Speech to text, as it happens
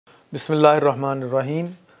बिस्मिल्लाहिर्रहमानिर्रहीम।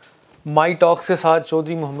 माई टॉक्स के साथ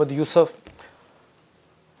चौधरी मोहम्मद यूसुफ।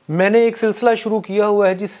 मैंने एक सिलसिला शुरू किया हुआ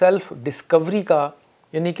है जी, सेल्फ़ डिस्कवरी का,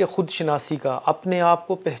 यानी कि ख़ुद शनासी का, अपने आप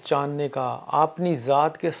को पहचानने का, अपनी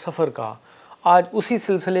ज़ात के सफ़र का। आज उसी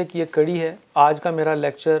सिलसिले की एक कड़ी है। आज का मेरा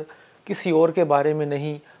लेक्चर किसी और के बारे में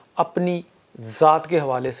नहीं, अपनी ज़ात के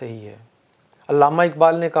हवाले से ही है। अल्लामा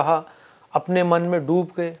इकबाल ने कहा, अपने मन में डूब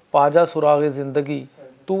के पाजा सुराग़े ज़िंदगी,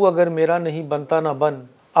 तू अगर मेरा नहीं बनता ना बन,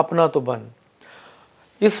 अपना तो बन।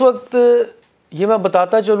 इस वक्त ये मैं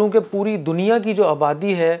बताता चलूँ कि पूरी दुनिया की जो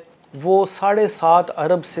आबादी है वो 7.5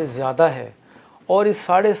 अरब से ज़्यादा है, और इस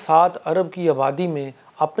 7.5 अरब की आबादी में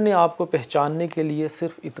अपने आप को पहचानने के लिए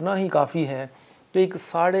सिर्फ इतना ही काफ़ी है कि एक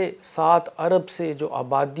 7.5 अरब से जो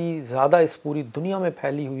आबादी ज़्यादा इस पूरी दुनिया में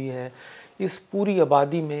फैली हुई है, इस पूरी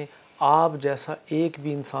आबादी में आप जैसा एक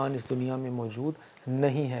भी इंसान इस दुनिया में मौजूद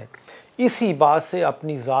नहीं है। इसी बात से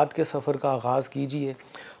अपनी ज़ात के सफ़र का आगाज़ कीजिए।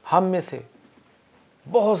 हम में से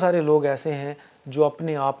बहुत सारे लोग ऐसे हैं जो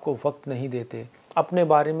अपने आप को वक्त नहीं देते, अपने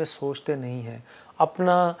बारे में सोचते नहीं हैं,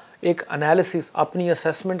 अपना एक एनालिसिस, अपनी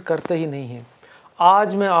असेसमेंट करते ही नहीं हैं।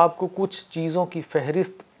 आज मैं आपको कुछ चीज़ों की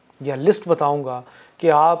फहरिस्त या लिस्ट बताऊंगा कि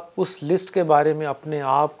आप उस लिस्ट के बारे में अपने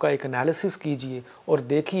आप का एक एनालिसिस कीजिए और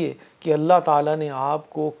देखिए कि अल्लाह ताला ने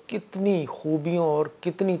आपको कितनी खूबियों और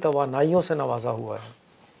कितनी तवानाइयों से नवाजा हुआ है।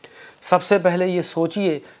 सबसे पहले ये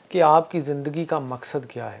सोचिए कि आपकी ज़िंदगी का मकसद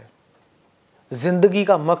क्या है। ज़िंदगी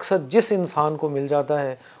का मकसद जिस इंसान को मिल जाता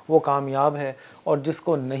है वो कामयाब है, और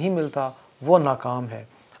जिसको नहीं मिलता वो नाकाम है।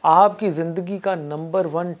 आपकी ज़िंदगी का नंबर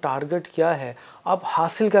 1 टारगेट क्या है? आप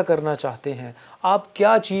हासिल क्या करना चाहते हैं? आप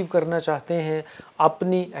क्या अचीव करना चाहते हैं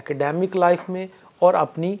अपनी एकेडमिक लाइफ में और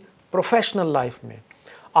अपनी प्रोफेशनल लाइफ में?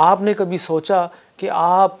 आपने कभी सोचा कि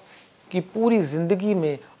आपकी पूरी ज़िंदगी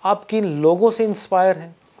में आप किन लोगों से इंस्पायर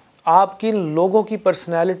हैं? आप किन लोगों की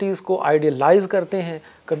पर्सनैलिटीज़ को आइडियलाइज़ करते हैं?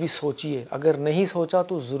 कभी सोचिए। अगर नहीं सोचा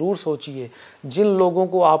तो ज़रूर सोचिए। जिन लोगों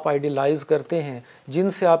को आप आइडियलाइज़ करते हैं,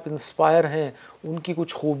 जिनसे आप इंस्पायर हैं, उनकी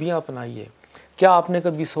कुछ खूबियाँ अपनाइए। क्या आपने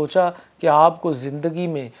कभी सोचा कि आपको ज़िंदगी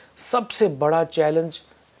में सबसे बड़ा चैलेंज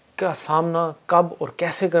का सामना कब और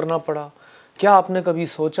कैसे करना पड़ा? क्या आपने कभी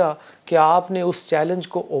सोचा कि आपने उस चैलेंज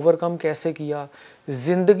को ओवरकम कैसे किया?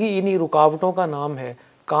 ज़िंदगी इन्हीं रुकावटों का नाम है।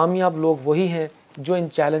 कामयाब लोग वही हैं जो इन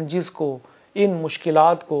चैलेंजेस को, इन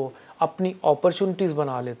मुश्किलात को अपनी अपॉर्चुनिटीज़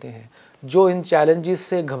बना लेते हैं, जो इन चैलेंजेस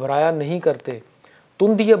से घबराया नहीं करते।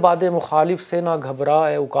 तुंदिए बादे मुखालिफ से ना घबरा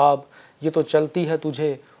ए उकाब, ये तो चलती है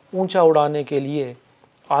तुझे ऊंचा उड़ाने के लिए।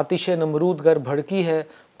 आतिशे नमरूद गर भड़की है,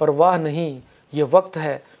 परवाह नहीं, ये वक्त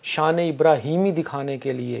है शान इब्राहीमी दिखाने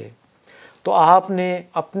के लिए। तो आपने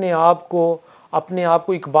अपने आप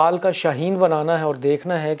को इकबाल का शाहीन बनाना है और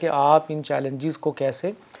देखना है कि आप इन चैलेंजेस को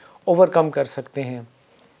कैसे ओवरकम कर सकते हैं।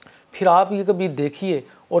 फिर आप ये कभी देखिए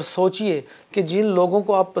और सोचिए कि जिन लोगों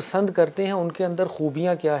को आप पसंद करते हैं उनके अंदर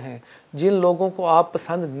खूबियाँ क्या हैं, जिन लोगों को आप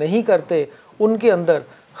पसंद नहीं करते उनके अंदर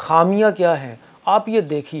खामियाँ क्या हैं। आप ये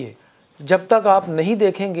देखिए। जब तक आप नहीं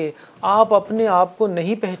देखेंगे आप अपने आप को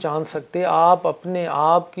नहीं पहचान सकते, आप अपने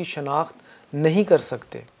आप की शनाख्त नहीं कर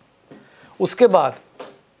सकते। उसके बाद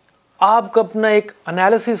आप अपना एक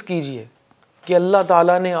एनालिसिस कीजिए कि अल्लाह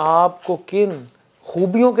ताला ने आपको किन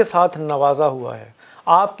खूबियों के साथ नवाजा हुआ है,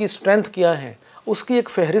 आपकी स्ट्रेंथ क्या है, उसकी एक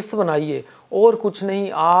फ़हरिस्त बनाइए। और कुछ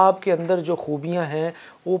नहीं, आपके अंदर जो खूबियां हैं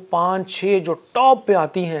वो 5-6 जो टॉप पे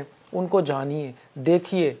आती हैं उनको जानिए,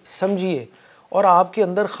 देखिए, समझिए। और आपके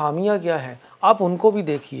अंदर खामियां क्या हैं आप उनको भी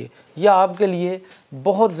देखिए। यह आपके लिए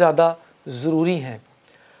बहुत ज़्यादा ज़रूरी हैं।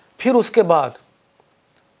 फिर उसके बाद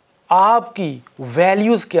आपकी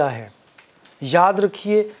वैल्यूज़ क्या है। याद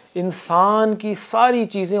रखिए, इंसान की सारी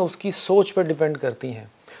चीज़ें उसकी सोच पर डिपेंड करती हैं,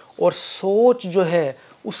 और सोच जो है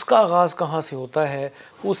उसका आगाज़ कहाँ से होता है?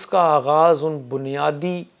 उसका आगाज़ उन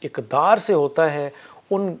बुनियादी इक़दार से होता है,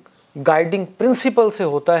 उन गाइडिंग प्रिंसिपल से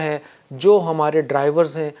होता है जो हमारे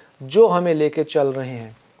ड्राइवर्स हैं, जो हमें लेके चल रहे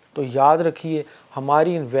हैं। तो याद रखिए,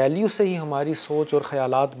 हमारी इन वैल्यू से ही हमारी सोच और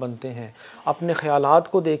ख़यालात बनते हैं। अपने ख़यालात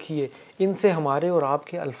को देखिए, इनसे हमारे और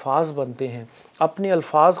आपके अल्फाज बनते हैं। अपने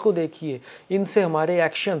अल्फाज को देखिए, इनसे हमारे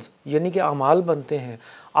एक्शंस यानी कि अमाल बनते हैं।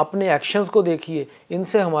 अपने एक्शंस को देखिए,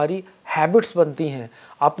 इनसे हमारी हैबिट्स बनती हैं।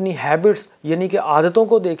 अपनी हैबिट्स यानी कि आदतों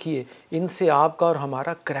को देखिए, इनसे आपका और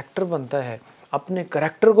हमारा करैक्टर बनता है। अपने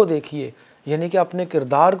करैक्टर को देखिए यानी कि अपने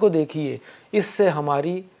किरदार को देखिए, इससे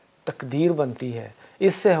हमारी तकदीर बनती है,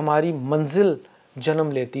 इससे हमारी मंजिल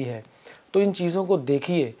जन्म लेती है। तो इन चीज़ों को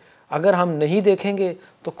देखिए। अगर हम नहीं देखेंगे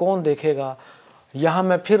तो कौन देखेगा? यहाँ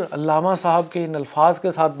मैं फिर अल्लामा साहब के इन अल्फाज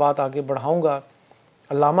के साथ बात आगे बढ़ाऊँगा।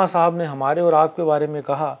 अल्लामा साहब ने हमारे और आपके बारे में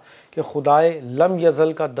कहा कि खुदाए लम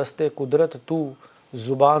यज़ल का दस्ते कुदरत तू,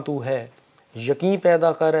 ज़ुबां तू है, यकीन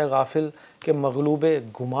पैदा कर है गाफिल के मगलूबे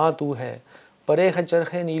गुमा तू है, परे है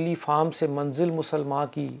चरखे नीली फाम से मंजिल मुसलमान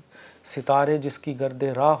की, सितारे जिसकी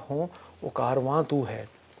गर्दे राह हों वो कारवां तू है।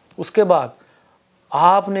 उसके बाद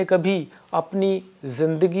आपने कभी अपनी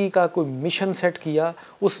ज़िंदगी का कोई मिशन सेट किया,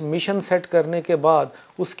 उस मिशन सेट करने के बाद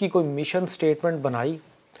उसकी कोई मिशन स्टेटमेंट बनाई,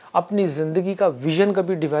 अपनी ज़िंदगी का विज़न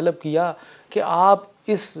कभी डेवलप किया कि आप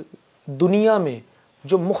इस दुनिया में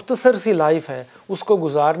जो मुख्तसर सी लाइफ है उसको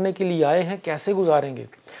गुजारने के लिए आए हैं, कैसे गुजारेंगे।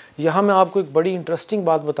 यहाँ मैं आपको एक बड़ी इंटरेस्टिंग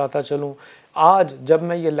बात बताता चलूँ। आज जब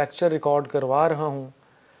मैं ये लेक्चर रिकॉर्ड करवा रहा हूँ,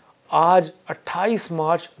 आज 28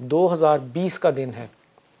 मार्च 2020 का दिन है।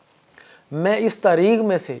 मैं इस तारीख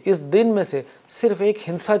में से, इस दिन में से सिर्फ एक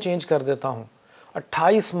हिस्सा चेंज कर देता हूँ।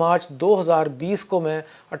 28 मार्च 2020 को मैं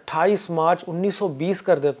 28 मार्च 1920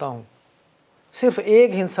 कर देता हूँ। सिर्फ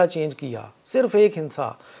एक हिस्सा चेंज किया, सिर्फ एक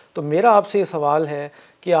हिस्सा। तो मेरा आपसे ये सवाल है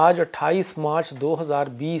कि आज 28 मार्च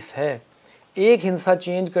 2020 है, एक हिस्सा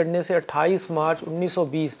चेंज करने से 28 मार्च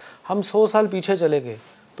 1920 हम 100 साल पीछे चले गए।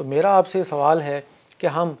 तो मेरा आपसे ये सवाल है कि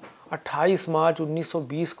हम 28 मार्च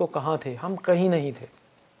 1920 को कहाँ थे? हम कहीं नहीं थे।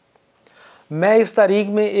 मैं इस तारीख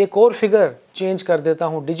में एक और फिगर चेंज कर देता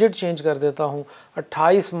हूँ, डिजिट चेंज कर देता हूँ,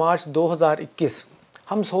 28 मार्च 2021,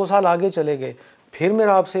 हम 100 साल आगे चले गए। फिर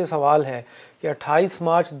मेरा आपसे ये सवाल है कि 28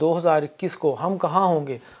 मार्च 2021 को हम कहाँ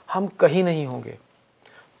होंगे? हम कहीं नहीं होंगे।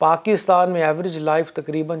 पाकिस्तान में एवरेज लाइफ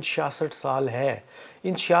तकरीबन 66 साल है।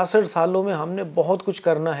 इन 66 सालों में हमने बहुत कुछ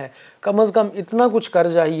करना है। कम से कम इतना कुछ कर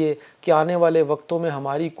जाइए कि आने वाले वक्तों में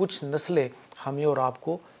हमारी कुछ नस्लें हमें और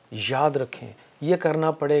आपको याद रखें। ये करना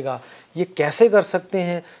पड़ेगा। ये कैसे कर सकते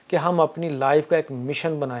हैं कि हम अपनी लाइफ का एक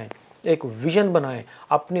मिशन बनाएं, एक विज़न बनाएं,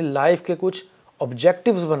 अपनी लाइफ के कुछ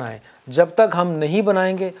ऑब्जेक्टिव्स बनाएं। जब तक हम नहीं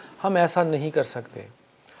बनाएंगे हम ऐसा नहीं कर सकते।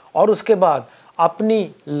 और उसके बाद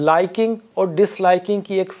अपनी लाइकिंग और डिसलाइकिंग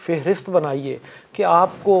की एक फहरिस्त बनाइए कि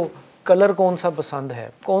आपको कलर कौन सा पसंद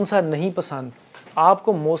है, कौन सा नहीं पसंद,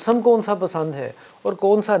 आपको मौसम कौन सा पसंद है और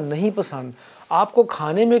कौन सा नहीं पसंद, आपको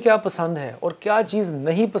खाने में क्या पसंद है और क्या चीज़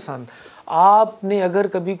नहीं पसंद। आपने अगर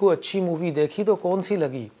कभी कोई अच्छी मूवी देखी तो कौन सी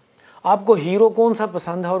लगी, आपको हीरो कौन सा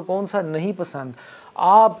पसंद है और कौन सा नहीं पसंद,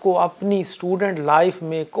 आपको अपनी स्टूडेंट लाइफ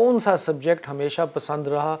में कौन सा सब्जेक्ट हमेशा पसंद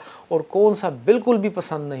रहा और कौन सा बिल्कुल भी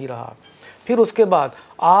पसंद नहीं रहा। फिर उसके बाद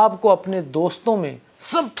आपको अपने दोस्तों में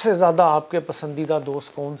सबसे ज़्यादा आपके पसंदीदा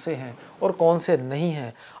दोस्त कौन से हैं और कौन से नहीं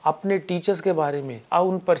हैं। अपने टीचर्स के बारे में और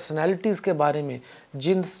उन पर्सनैलिटीज़ के बारे में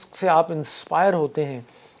जिनसे आप इंस्पायर होते हैं,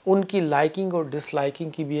 उनकी लाइकिंग और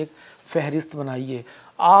डिसलाइकिंग की भी एक फहरिस्त बनाइए।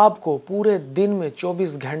 आपको पूरे दिन में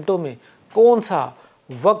 24 घंटों में कौन सा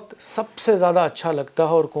वक्त सबसे ज़्यादा अच्छा लगता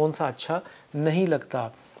है और कौन सा अच्छा नहीं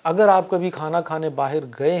लगता। अगर आप कभी खाना खाने बाहर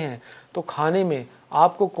गए हैं तो खाने में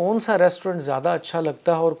आपको कौन सा रेस्टोरेंट ज़्यादा अच्छा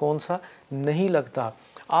लगता है और कौन सा नहीं लगता,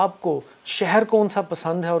 आपको शहर कौन सा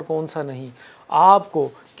पसंद है और कौन सा नहीं, आपको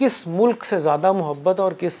किस मुल्क से ज़्यादा मोहब्बत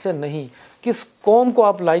और किस से नहीं, किस कौम को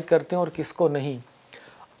आप लाइक करते हैं और किसको नहीं।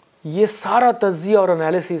 ये सारा तज्जिया और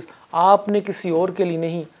एनालिसिस आपने किसी और के लिए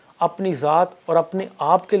नहीं, अपनी ज़ात और अपने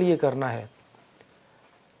आप के लिए करना है।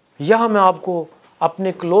 यह मैं आपको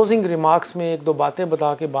अपने क्लोजिंग रिमार्क्स में एक दो बातें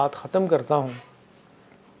बता के बात ख़त्म करता हूँ।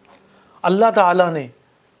 अल्लाह ताला ने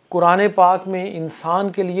कुरान पाक में इंसान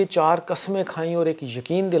के लिए 4 कस्में खाई और एक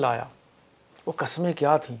यकीन दिलाया। वो कस्में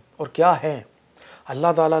क्या थीं और क्या हैं?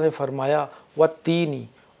 अल्लाह ताला ने फरमाया वत्तीनी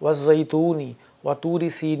वज़ैतूनी वतूरी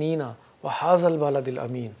सीनीना व हाज़ल बलदिल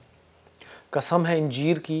अमीन। कसम है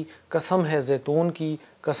इंजीर की, कसम है जैतून की,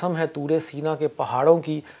 कसम है तूरे सीना के पहाड़ों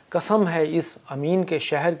की, कसम है इस अमीन के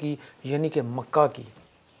शहर की, यानी कि मक्का की।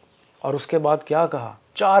 और उसके बाद क्या कहा?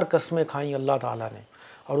 4 कस्में खाई अल्लाह ताला ने।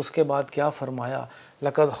 और उसके बाद क्या फरमाया?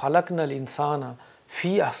 लक़द ख़लक़नल इंसान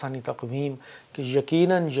फ़ी अहसनी तक़वीम, कि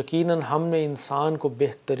यकीनन यकीनन हमने इंसान को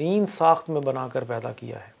बेहतरीन साख्त में बनाकर पैदा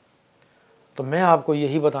किया है। तो मैं आपको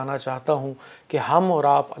यही बताना चाहता हूँ कि हम और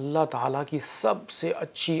आप अल्लाह ताला की सबसे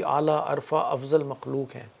अच्छी, आला, अरफा, अफजल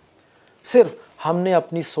मखलूक हैं। सिर्फ हमने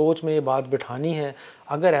अपनी सोच में ये बात बिठानी है।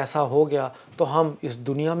 अगर ऐसा हो गया तो हम इस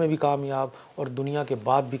दुनिया में भी कामयाब और दुनिया के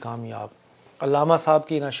बाद भी कामयाब। अल्लामा साहब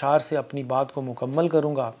की इन अशार से अपनी बात को मुकम्मल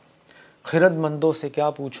करूँगा। खिरदमंदों से क्या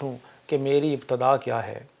पूछूँ कि मेरी इब्तदा क्या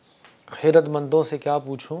है, खिरदमंदों से क्या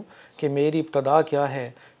पूछूँ कि मेरी इब्तदा क्या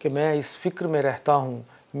है, कि मैं इस फ़िक्र में रहता हूँ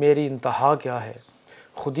मेरी इंतहा क्या है।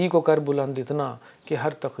 खुदी को कर बुलंद इतना कि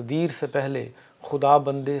हर तकदीर से पहले खुदा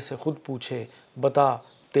बंदे से ख़ुद पूछे, बता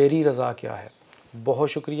तेरी रज़ा क्या है। बहुत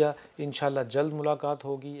शुक्रिया। इंशाअल्लाह जल्द मुलाकात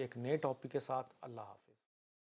होगी एक नए टॉपिक के साथ। अल्लाह हाफ़िज़।